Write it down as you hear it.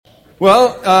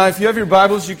Well, if you have your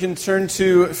Bibles, you can turn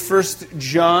to 1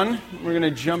 John. We're going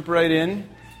to jump right in.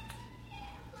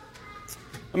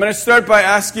 I'm going to start by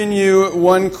asking you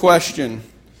one question.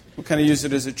 We'll kind of use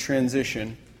it as a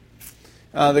transition.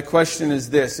 The question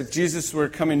is this: if Jesus were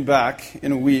coming back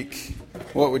in a week,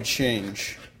 what would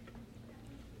change?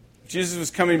 If Jesus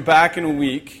was coming back in a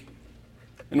week,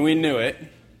 and we knew it,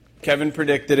 Kevin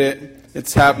predicted it,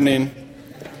 it's happening.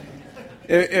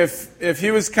 If he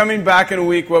was coming back in a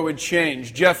week, what would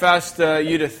change? Jeff asked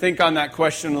you to think on that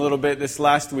question a little bit this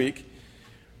last week.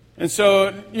 And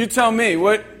so you tell me,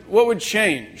 what would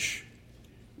change?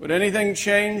 Would anything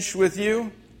change with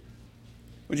you?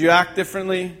 Would you act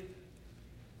differently?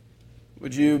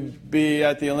 Would you be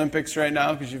at the Olympics right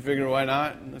now because you figure, why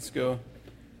not? Let's go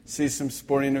see some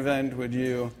sporting event. Would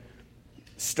you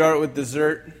start with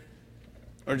dessert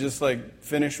or just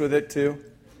finish with it too?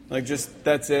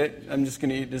 That's it. I'm just going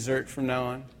to eat dessert from now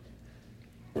on.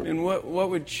 And what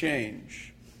would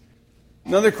change?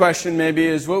 Another question maybe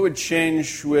is, what would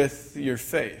change with your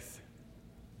faith?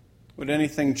 Would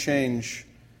anything change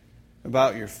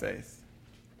about your faith?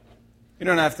 You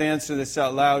don't have to answer this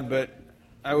out loud, but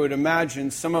I would imagine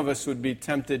some of us would be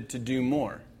tempted to do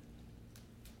more.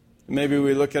 Maybe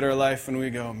we look at our life and we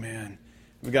go, man,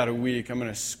 we've got a week. I'm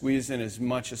going to squeeze in as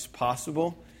much as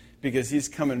possible, because he's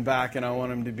coming back and I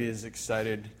want him to be as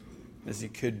excited as he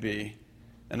could be.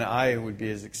 And I would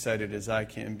be as excited as I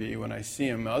can be when I see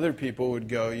him. Other people would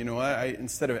go, you know what,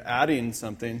 instead of adding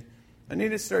something, I need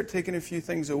to start taking a few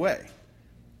things away.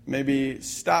 Maybe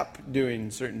stop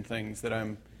doing certain things that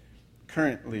I'm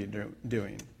currently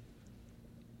doing.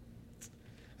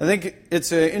 I think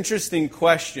it's an interesting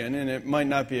question, and it might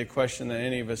not be a question that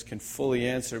any of us can fully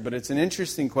answer, but it's an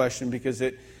interesting question because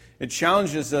it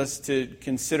challenges us to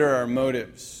consider our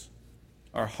motives,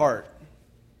 our heart,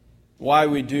 why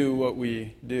we do what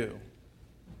we do.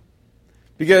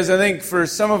 Because I think for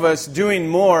some of us, doing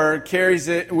more carries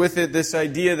it with it this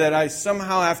idea that I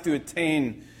somehow have to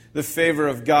attain the favor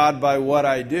of God by what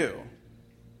I do,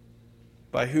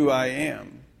 by who I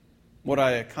am, what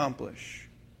I accomplish.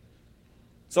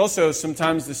 It's also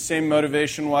sometimes the same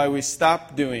motivation why we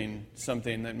stop doing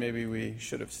something that maybe we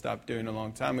should have stopped doing a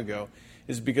long time ago,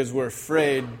 is because we're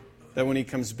afraid that when he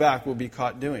comes back, we'll be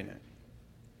caught doing it.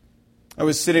 I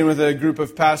was sitting with a group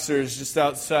of pastors just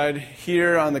outside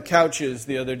here on the couches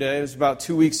the other day. It was about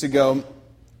 2 weeks ago.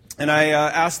 And I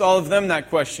asked all of them that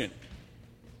question.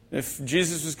 If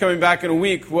Jesus was coming back in a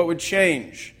week, what would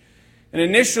change? And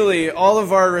initially, all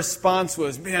of our response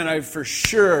was, man, I for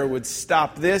sure would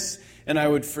stop this, and I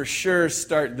would for sure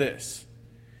start this.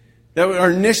 That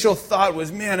our initial thought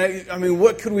was, man, I mean,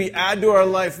 what could we add to our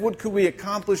life? What could we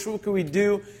accomplish? What could we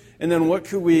do? And then what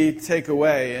could we take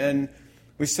away? And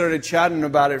we started chatting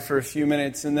about it for a few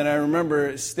minutes. And then I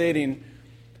remember stating,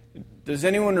 does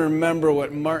anyone remember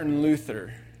what Martin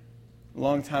Luther, a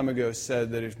long time ago,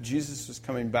 said that if Jesus was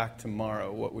coming back tomorrow,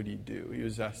 what would he do? He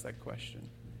was asked that question.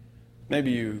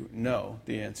 Maybe you know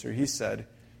the answer. He said,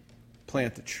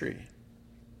 plant a tree.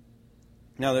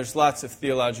 Now, there's lots of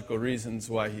theological reasons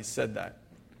why he said that.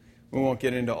 We won't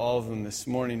get into all of them this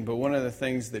morning, but one of the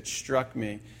things that struck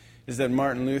me is that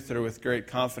Martin Luther, with great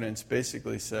confidence,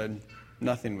 basically said,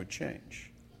 nothing would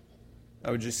change. I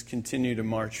would just continue to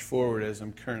march forward as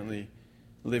I'm currently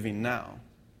living now.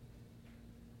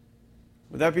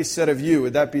 Would that be said of you?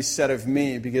 Would that be said of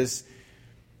me? Because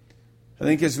I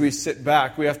think as we sit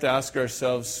back, we have to ask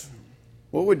ourselves,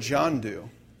 what would John do?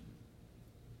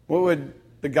 What would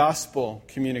the gospel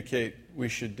communicate we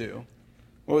should do?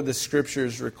 What would the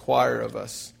scriptures require of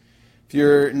us? If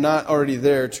you're not already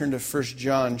there, turn to 1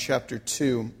 John chapter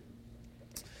 2.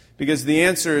 Because the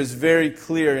answer is very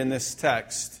clear in this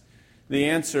text. The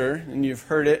answer, and you've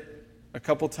heard it a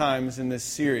couple times in this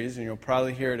series, and you'll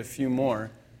probably hear it a few more,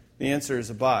 the answer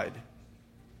is abide.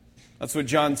 That's what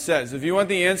John says. If you want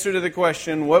the answer to the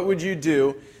question, what would you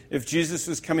do if Jesus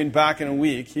was coming back in a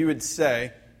week, he would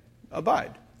say,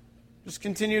 abide. Just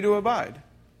continue to abide.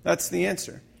 That's the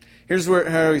answer. Here's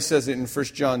how he says it in 1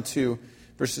 John 2,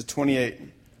 verses 28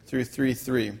 through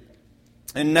 3:3.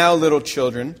 And now, little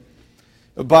children,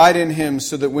 abide in him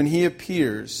so that when he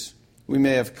appears, we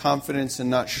may have confidence and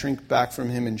not shrink back from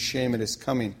him in shame at his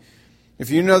coming. If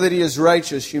you know that he is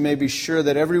righteous, you may be sure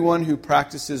that everyone who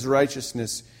practices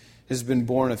righteousness has been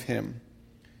born of him.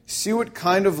 See what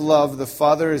kind of love the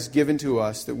Father has given to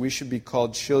us, that we should be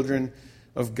called children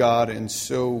of God, and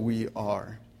so we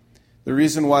are. The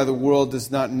reason why the world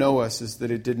does not know us is that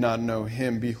it did not know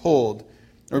him. Behold,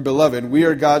 or beloved, we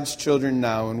are God's children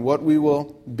now, and what we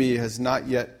will be has not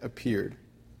yet appeared.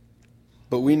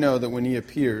 But we know that when he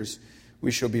appears,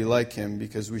 we shall be like him,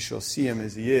 because we shall see him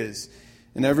as he is.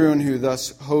 And everyone who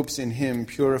thus hopes in him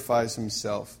purifies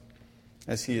himself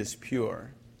as he is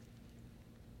pure.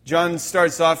 John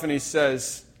starts off and he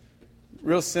says,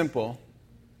 real simple,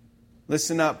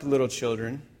 listen up, little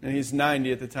children. And he's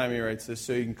 90 at the time he writes this,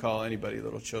 so you can call anybody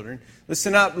little children.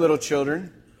 Listen up, little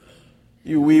children,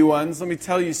 you wee ones. Let me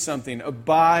tell you something.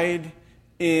 Abide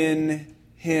in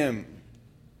him.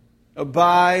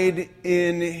 Abide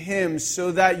in him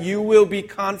so that you will be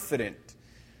confident.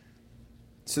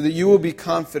 So that you will be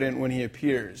confident when he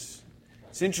appears.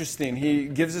 It's interesting. He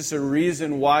gives us a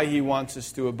reason why he wants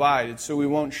us to abide. It's so we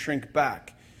won't shrink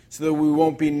back. So that we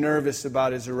won't be nervous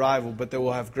about his arrival, but that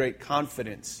we'll have great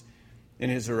confidence in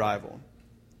his arrival.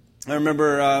 I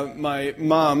remember my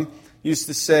mom used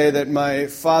to say that my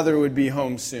father would be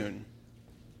home soon.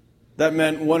 That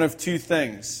meant one of two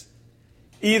things.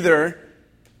 Either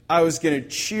I was going to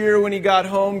cheer when he got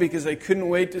home because I couldn't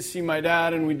wait to see my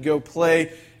dad and we'd go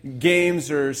play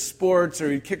games or sports or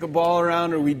we'd kick a ball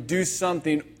around or we'd do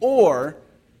something. Or,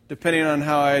 depending on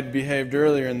how I had behaved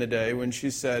earlier in the day, when she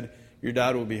said, your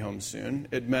dad will be home soon,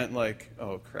 it meant like,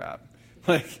 oh crap.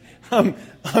 Like, I'm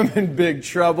in big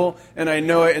trouble, and I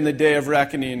know it, and the day of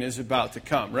reckoning is about to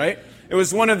come, right? It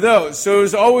was one of those. So it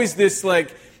was always this,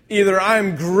 like, either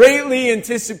I'm greatly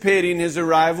anticipating his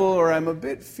arrival, or I'm a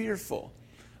bit fearful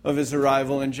of his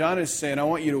arrival. And John is saying, I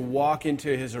want you to walk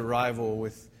into his arrival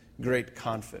with great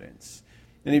confidence.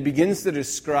 And he begins to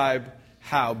describe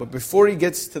how. But before he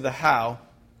gets to the how,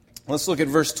 let's look at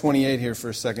verse 28 here for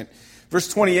a second. Verse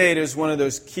 28 is one of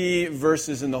those key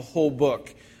verses in the whole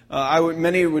book.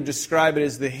 Many would describe it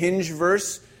as the hinge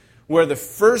verse, where the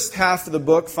first half of the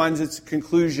book finds its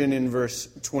conclusion in verse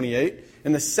 28,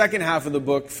 and the second half of the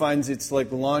book finds its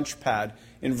launch pad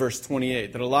in verse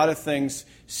 28. That a lot of things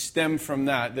stem from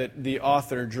that the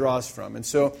author draws from. And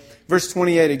so verse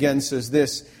 28 again says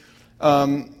this,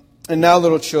 and now,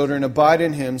 little children, abide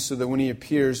in him so that when he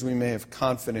appears we may have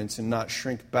confidence and not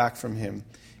shrink back from him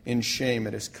in shame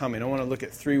at his coming. I want to look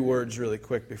at three words really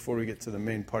quick before we get to the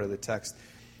main part of the text.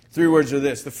 Three words are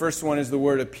this. The first one is the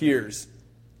word appears.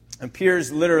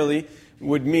 Appears literally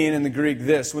would mean in the Greek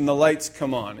this, when the lights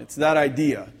come on. It's that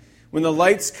idea. When the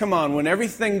lights come on, when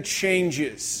everything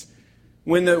changes,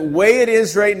 when the way it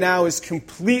is right now is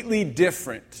completely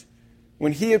different,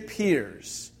 when he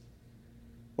appears.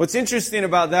 What's interesting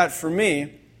about that for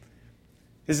me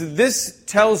is that this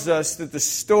tells us that the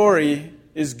story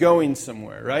is going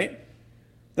somewhere, right?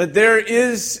 That there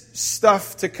is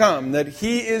stuff to come, that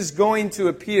he is going to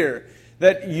appear,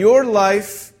 that your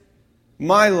life,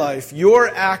 my life, your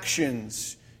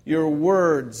actions, your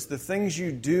words, the things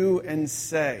you do and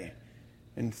say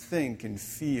and think and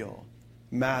feel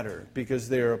matter because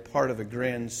they are a part of a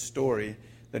grand story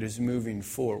that is moving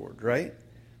forward, right?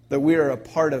 That we are a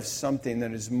part of something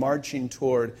that is marching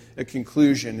toward a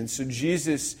conclusion. And so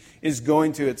Jesus is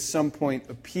going to at some point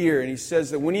appear, and he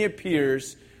says that when he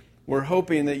appears, we're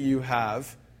hoping that you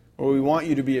have, or we want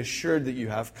you to be assured that you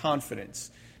have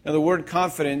confidence. Now, the word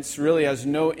confidence really has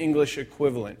no English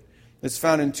equivalent. It's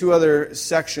found in two other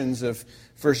sections of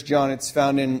 1 John. It's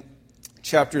found in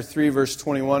chapter 3, verse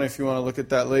 21, if you want to look at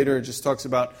that later. It just talks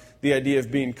about the idea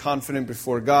of being confident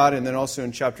before God. And then also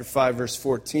in chapter 5, verse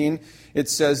 14, it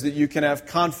says that you can have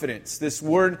confidence. This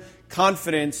word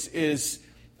confidence is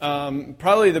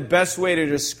probably the best way to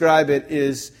describe it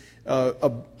is a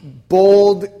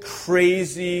bold,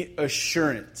 crazy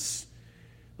assurance.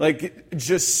 Like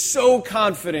just so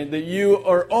confident that you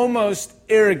are almost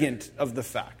arrogant of the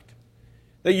fact.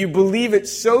 That you believe it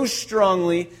so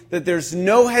strongly that there's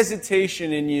no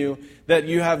hesitation in you, that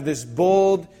you have this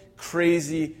bold,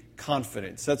 crazy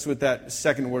confidence. That's what that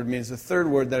second word means. The third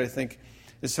word that I think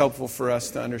is helpful for us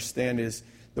to understand is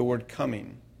the word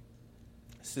coming.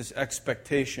 It's this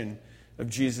expectation of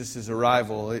Jesus'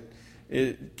 arrival.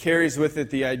 It carries with it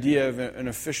the idea of an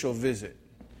official visit.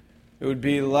 It would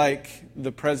be like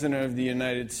the President of the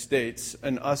United States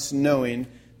and us knowing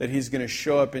that he's going to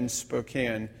show up in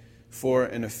Spokane for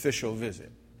an official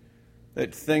visit.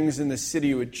 That things in the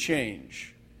city would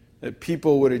change. That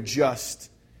people would adjust.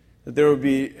 That there would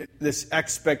be this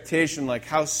expectation, like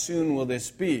how soon will this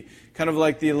be? Kind of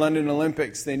like the London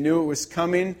Olympics. They knew it was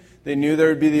coming. They knew there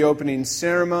would be the opening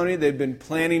ceremony. They'd been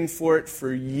planning for it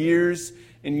for years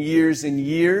and years and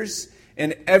years.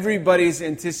 And everybody's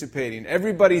anticipating.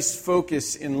 Everybody's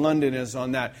focus in London is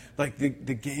on that. Like the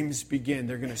games begin.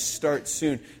 They're going to start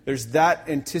soon. There's that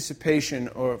anticipation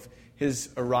of his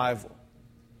arrival.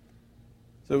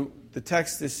 So the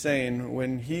text is saying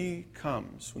when he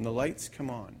comes, when the lights come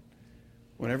on,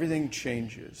 when everything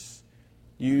changes,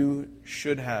 you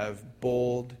should have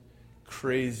bold,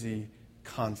 crazy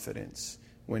confidence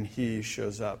when he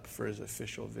shows up for his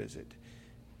official visit.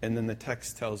 And then the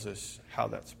text tells us how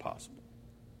that's possible.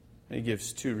 And he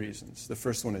gives two reasons. The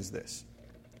first one is this.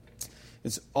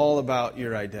 It's all about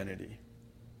your identity.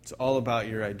 It's all about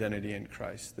your identity in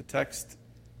Christ. The text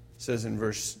says in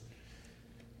verse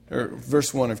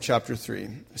 1 of chapter 3,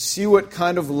 "See what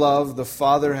kind of love the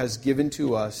Father has given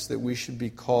to us, that we should be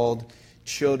called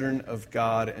children of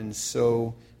God, and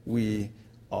so we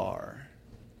are."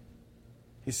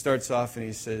 He starts off and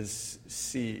he says,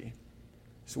 see.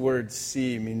 This word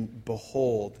see means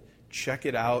behold. Check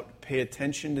it out. Pay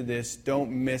attention to this.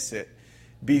 Don't miss it.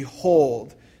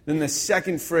 Behold. Then the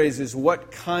second phrase is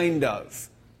what kind of.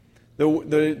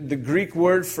 The Greek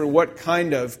word for what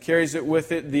kind of carries it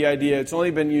with it the idea, it's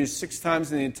only been used 6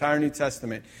 times in the entire New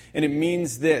Testament, and it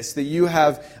means this, that you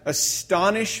have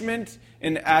astonishment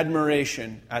and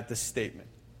admiration at the statement.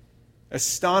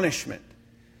 Astonishment.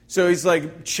 So he's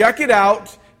like, check it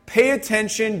out, pay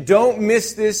attention, don't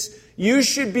miss this, you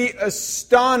should be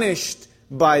astonished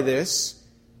by this.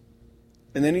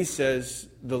 And then he says,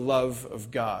 the love of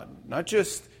God. Not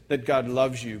just that God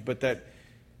loves you, but that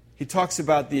he talks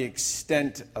about the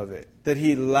extent of it, that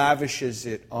he lavishes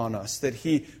it on us, that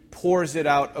he pours it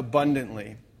out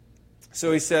abundantly.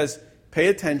 So he says, pay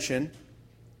attention.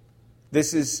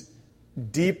 This is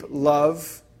deep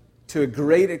love to a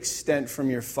great extent from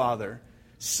your Father.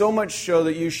 So much so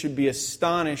that you should be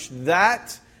astonished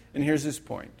that, and here's his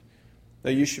point,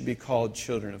 that you should be called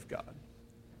children of God.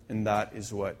 And that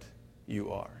is what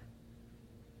you are.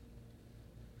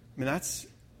 I mean, that's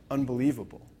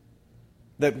unbelievable.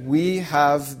 That we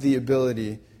have the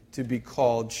ability to be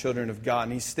called children of God.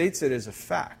 And he states it as a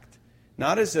fact.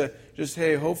 Not as a, just,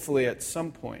 hey, hopefully at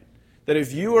some point. That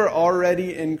if you are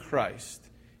already in Christ,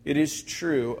 it is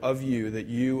true of you that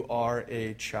you are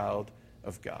a child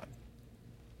of God.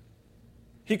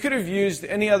 He could have used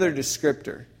any other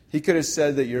descriptor. He could have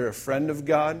said that you're a friend of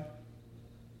God.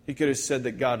 He could have said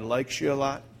that God likes you a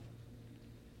lot.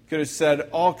 He could have said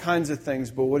all kinds of things.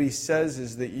 But what he says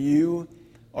is that you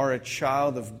are a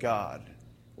child of God.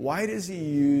 Why does he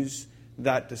use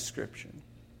that description?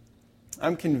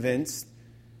 I'm convinced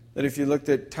that if you looked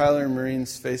at Tyler and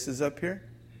Maureen's faces up here,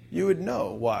 you would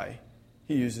know why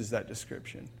he uses that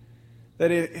description.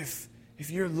 That if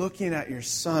you're looking at your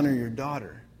son or your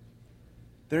daughter,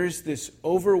 there's this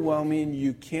overwhelming,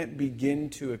 you can't begin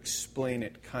to explain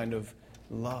it kind of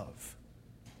love.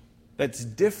 That's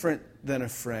different than a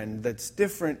friend. That's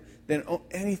different than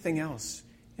anything else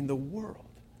in the world.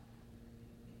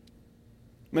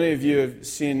 Many of you have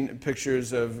seen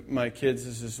pictures of my kids.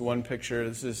 This is one picture.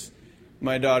 This is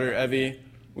my daughter, Evie.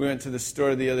 We went to the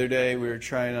store the other day. We were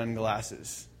trying on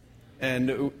glasses.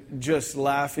 And just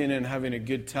laughing and having a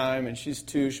good time. And she's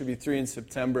 2. She'll be 3 in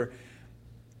September.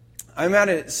 I'm at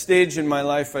a stage in my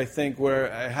life, I think,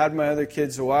 where I had my other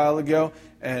kids a while ago.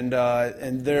 And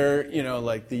they're,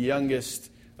 like the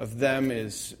youngest of them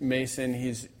is Mason.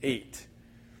 He's 8.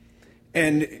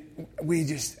 And we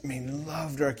just,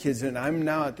 loved our kids. And I'm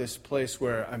now at this place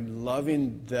where I'm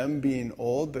loving them being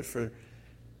old. But for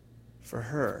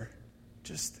her,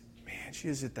 just, she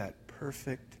is at that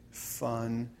perfect,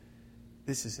 fun,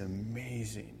 this is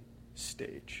amazing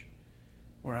stage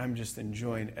where I'm just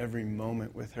enjoying every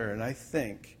moment with her. And I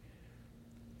think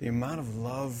the amount of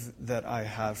love that I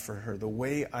have for her, the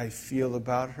way I feel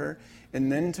about her,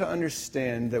 and then to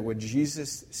understand that what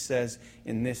Jesus says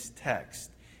in this text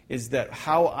is that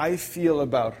how I feel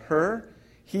about her,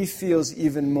 he feels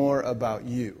even more about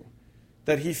you.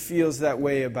 That he feels that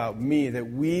way about me,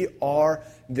 that we are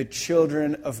the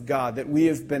children of God, that we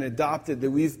have been adopted, that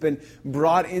we've been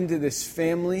brought into this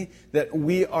family, that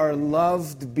we are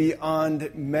loved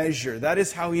beyond measure. That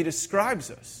is how he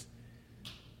describes us.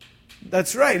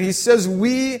 That's right. He says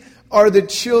we are the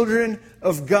children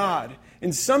of God.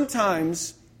 And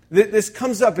sometimes this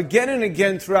comes up again and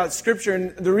again throughout Scripture.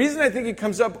 And the reason I think it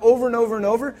comes up over and over and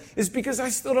over is because I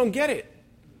still don't get it.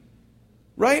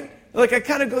 Right? Like I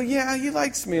kind of go, yeah, he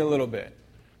likes me a little bit.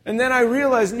 And then I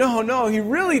realize, no, he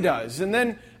really does. And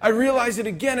then I realize it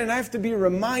again, and I have to be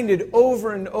reminded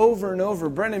over and over and over.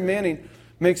 Brennan Manning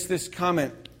makes this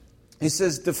comment. He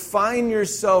says, define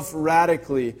yourself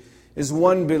radically as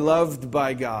one beloved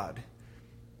by God.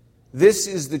 This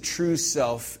is the true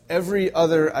self. Every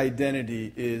other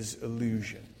identity is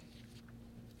illusion.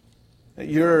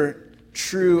 Your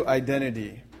true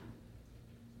identity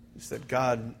is that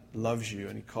God loves you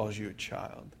and he calls you a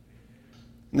child.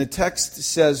 And the text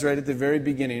says right at the very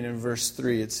beginning in verse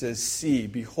 3, it says, see,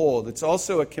 behold. It's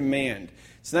also a command.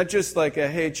 It's not just like a,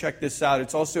 hey, check this out.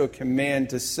 It's also a command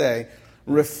to say,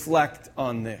 reflect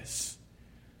on this.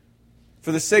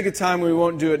 For the sake of time, we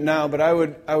won't do it now, but I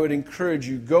would encourage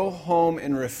you, go home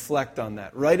and reflect on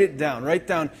that. Write it down. Write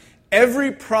down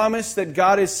every promise that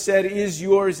God has said is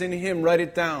yours in Him. Write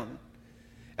it down.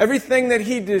 Everything that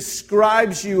He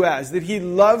describes you as, that He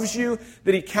loves you,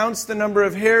 that He counts the number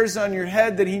of hairs on your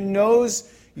head, that He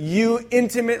knows you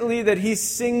intimately, that He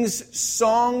sings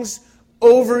songs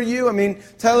over you. I mean,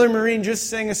 Tyler Marine just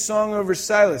sang a song over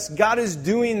Silas. God is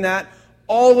doing that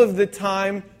all of the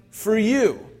time for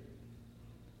you.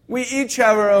 We each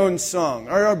have our own song,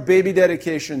 our baby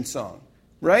dedication song,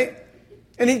 right?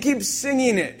 And He keeps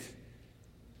singing it.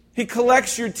 He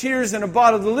collects your tears in a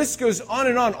bottle. The list goes on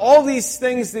and on. All these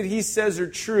things that He says are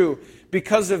true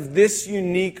because of this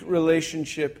unique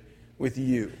relationship with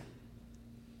you.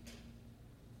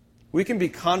 We can be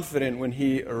confident when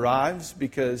He arrives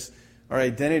because our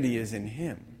identity is in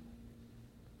Him.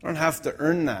 I don't have to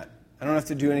earn that. I don't have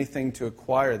to do anything to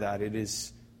acquire that. It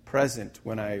is present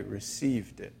when I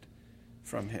received it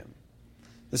from Him.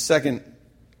 The second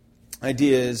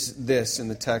idea is this in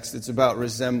the text. It's about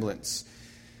resemblance.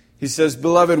 He says,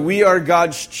 "Beloved, we are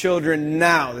God's children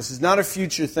now." This is not a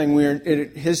future thing. We are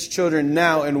His children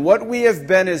now. And what we have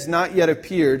been has not yet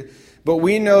appeared. But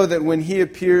we know that when He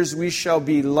appears, we shall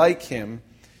be like Him,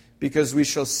 because we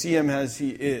shall see Him as He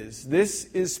is. This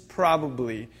is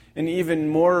probably an even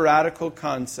more radical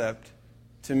concept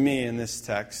to me in this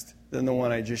text than the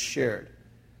one I just shared.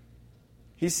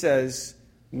 He says,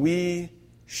 we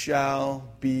shall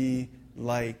be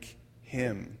like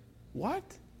Him. What?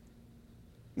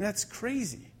 That's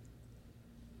crazy.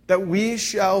 That we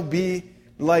shall be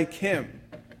like Him.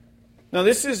 Now,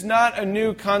 this is not a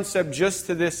new concept just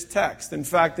to this text. In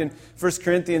fact, in 1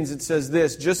 Corinthians it says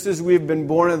this, "Just as we have been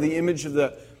born of the image of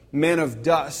the man of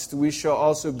dust, we shall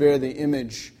also bear the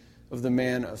image of the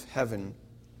man of heaven."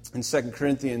 In 2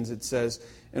 Corinthians it says,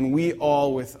 "And we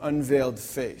all with unveiled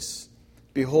face,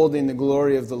 beholding the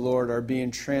glory of the Lord, are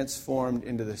being transformed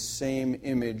into the same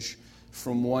image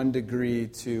from one degree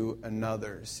to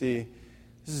another." See,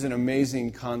 this is an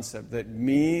amazing concept, that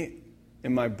me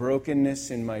in my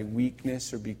brokenness, in my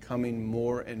weakness, are becoming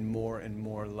more and more and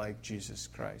more like Jesus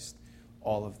Christ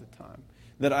all of the time.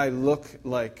 That I look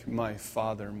like my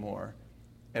Father more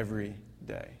every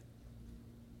day.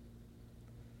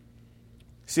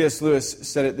 C.S. Lewis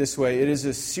said it this way: "It is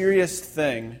a serious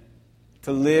thing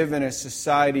to live in a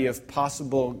society of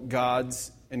possible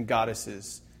gods and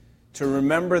goddesses, to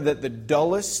remember that the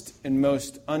dullest and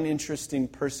most uninteresting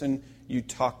person you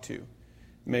talk to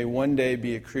may one day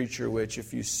be a creature which,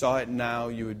 if you saw it now,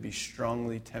 you would be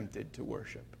strongly tempted to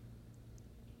worship."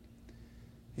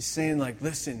 He's saying,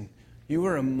 listen, you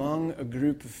are among a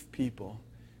group of people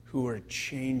who are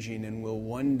changing and will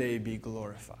one day be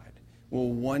glorified,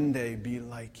 will one day be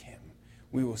like Him.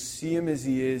 We will see Him as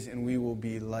He is, and we will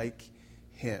be like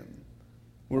Him.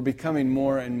 We're becoming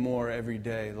more and more every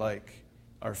day like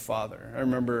our Father. I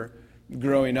remember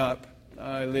growing up,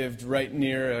 I lived right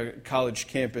near a college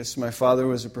campus. My father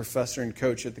was a professor and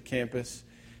coach at the campus.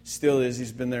 Still is.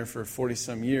 He's been there for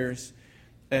 40-some years.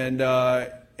 And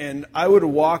I would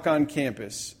walk on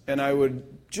campus, and I would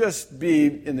just be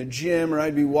in the gym, or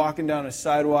I'd be walking down a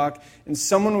sidewalk, and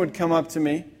someone would come up to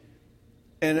me.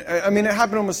 And, it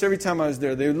happened almost every time I was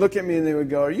there. They would look at me, and they would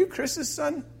go, "Are you Chris's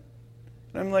son?"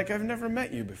 And I'm like, "I've never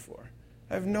met you before.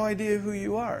 I have no idea who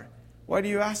you are. Why do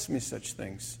you ask me such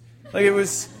things?" It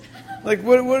was...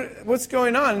 what's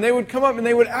going on? And they would come up and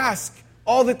they would ask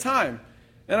all the time.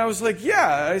 And I was like,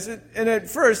 yeah. I said, and at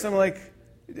first I'm like,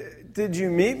 did you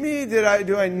meet me?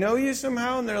 Do I know you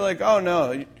somehow? And they're like, oh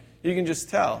no, you can just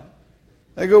tell.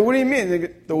 I go, what do you mean? They go,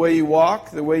 the way you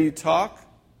walk, the way you talk,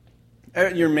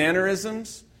 your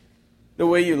mannerisms, the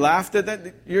way you laughed at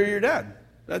that, you're your dad.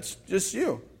 That's just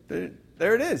you.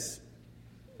 There it is.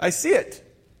 I see it.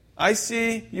 I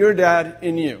see your dad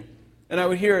in you. And I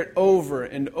would hear it over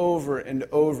and over and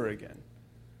over again.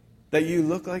 That you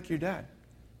look like your dad.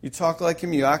 You talk like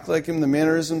him, you act like him, the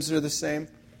mannerisms are the same.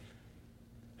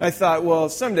 I thought, well,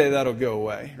 someday that'll go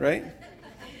away, right?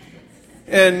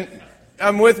 And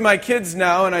I'm with my kids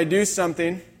now, and I do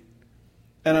something,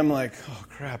 and I'm like, oh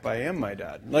crap, I am my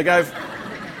dad.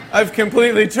 I've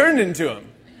completely turned into him.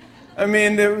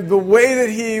 The way that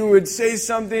he would say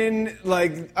something,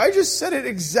 I just said it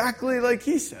exactly like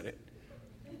he said it.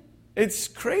 It's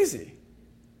crazy.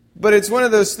 But it's one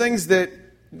of those things that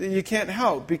you can't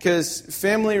help, because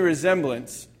family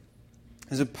resemblance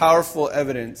is a powerful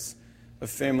evidence of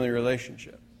family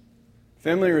relationship.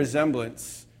 Family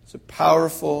resemblance is a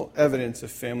powerful evidence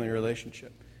of family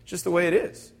relationship. It's just the way it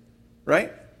is,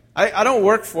 right? I don't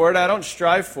work for it. I don't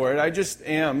strive for it. I just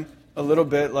am a little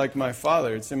bit like my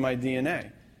father. It's in my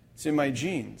DNA. It's in my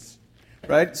genes.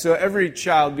 right? So every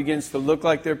child begins to look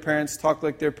like their parents, talk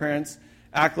like their parents,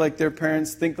 act like their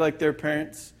parents, think like their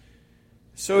parents.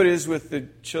 So it is with the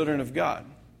children of God,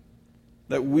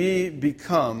 that we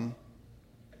become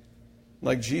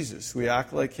like Jesus. We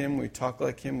act like Him, we talk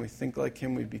like Him, we think like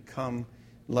Him, we become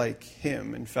like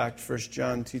Him. In fact, 1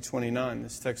 John 2:29,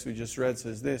 this text we just read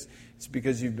says this, it's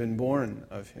because you've been born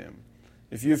of Him.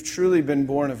 If you've truly been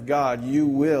born of God, you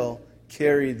will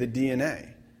carry the DNA.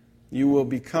 You will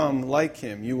become like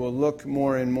Him. You will look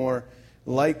more and more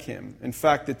like Him. In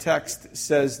fact, the text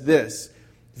says this.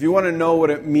 If you want to know what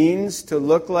it means to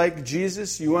look like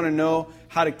Jesus, you want to know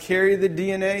how to carry the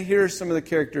DNA, here are some of the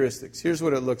characteristics. Here's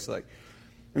what it looks like.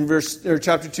 In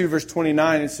chapter 2, verse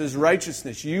 29, it says,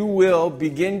 righteousness. You will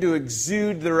begin to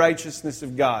exude the righteousness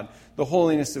of God, the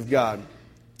holiness of God.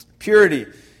 Purity.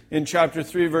 In chapter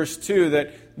 3, verse 2,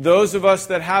 that those of us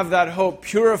that have that hope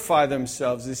purify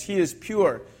themselves as He is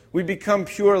pure. We become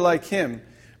pure like Him.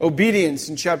 Obedience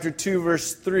in chapter 2,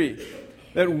 verse 3,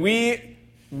 that we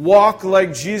walk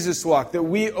like Jesus walked, that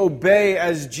we obey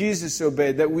as Jesus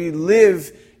obeyed, that we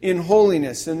live in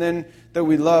holiness, and then that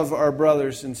we love our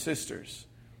brothers and sisters.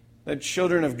 That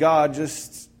children of God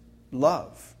just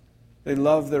love. They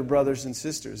love their brothers and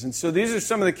sisters. And so these are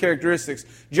some of the characteristics.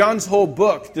 John's whole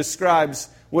book describes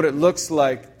what it looks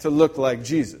like to look like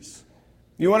Jesus.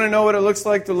 You want to know what it looks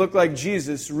like to look like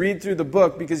Jesus? Read through the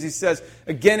book, because he says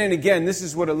again and again, this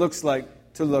is what it looks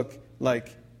like to look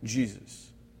like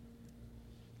Jesus.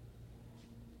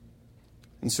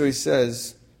 And so he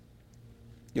says,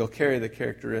 you'll carry the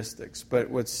characteristics. But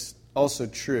what's also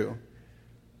true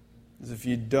is if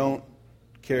you don't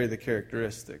carry the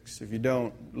characteristics, if you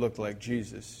don't look like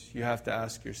Jesus, you have to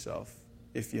ask yourself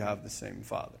if you have the same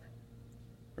Father.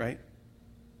 Right?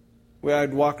 When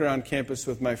I'd walk around campus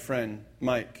with my friend,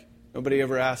 Mike, nobody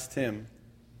ever asked him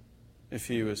if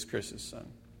he was Chris's son.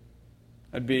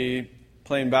 I'd be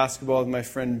playing basketball with my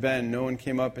friend Ben. No one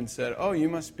came up and said, oh, you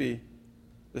must be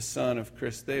the son of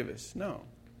Chris Davis. No.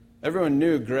 Everyone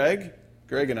knew Greg.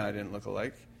 Greg and I didn't look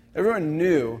alike. Everyone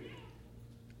knew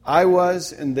I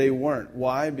was and they weren't.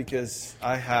 Why? Because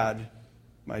I had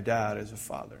my dad as a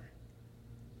father.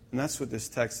 And that's what this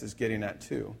text is getting at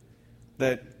too.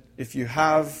 That if you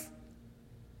have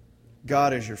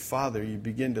God as your Father, you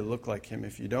begin to look like Him.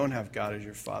 If you don't have God as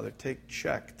your Father, take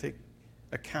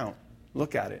account,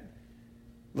 look at it.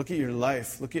 Look at your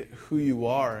life, look at who you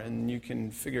are, and you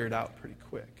can figure it out pretty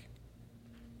quick.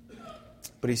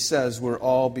 But he says we're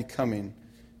all becoming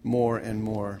more and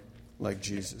more like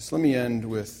Jesus. Let me end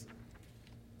with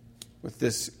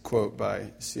this quote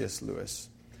by C.S. Lewis,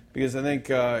 because I think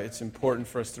it's important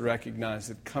for us to recognize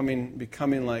that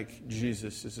becoming like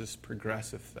Jesus is this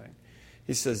progressive thing.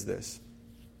 He says this,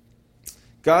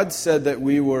 God said that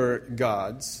we were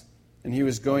gods, and He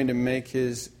was going to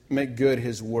make good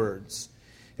His words.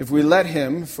 If we let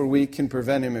Him, for we can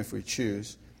prevent Him if we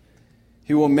choose,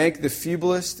 He will make the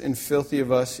feeblest and filthy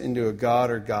of us into a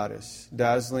god or goddess,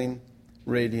 dazzling,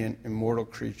 radiant, immortal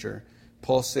creature,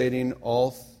 pulsating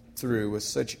all through with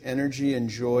such energy and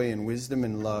joy and wisdom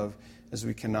and love as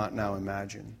we cannot now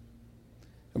imagine.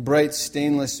 A bright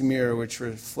stainless mirror which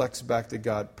reflects back to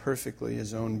God perfectly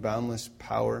His own boundless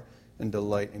power and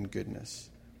delight and goodness.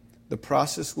 The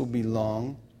process will be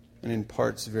long and in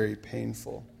parts very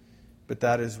painful, but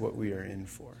that is what we are in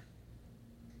for.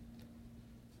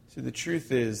 See, the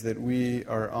truth is that we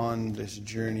are on this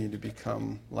journey to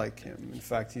become like Him. In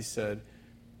fact, He said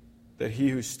that He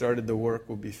who started the work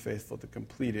will be faithful to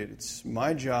complete it. It's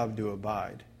my job to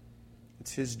abide.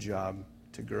 It's His job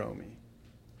to grow me.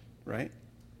 Right?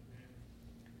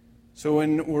 So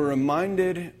when we're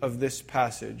reminded of this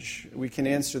passage, we can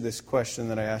answer this question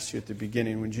that I asked you at the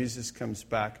beginning. When Jesus comes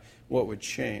back, what would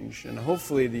change? And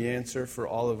hopefully the answer for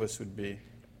all of us would be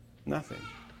nothing.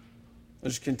 I'll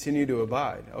just continue to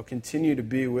abide. I'll continue to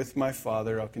be with my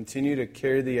Father. I'll continue to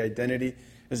carry the identity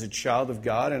as a child of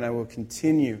God, and I will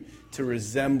continue to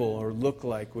resemble or look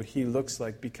like what He looks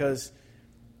like, because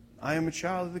I am a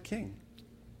child of the King.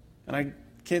 And I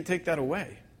can't take that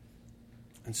away.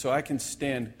 And so I can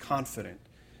stand confident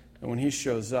that when He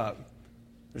shows up,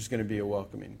 there's going to be a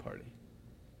welcoming party.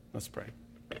 Let's pray.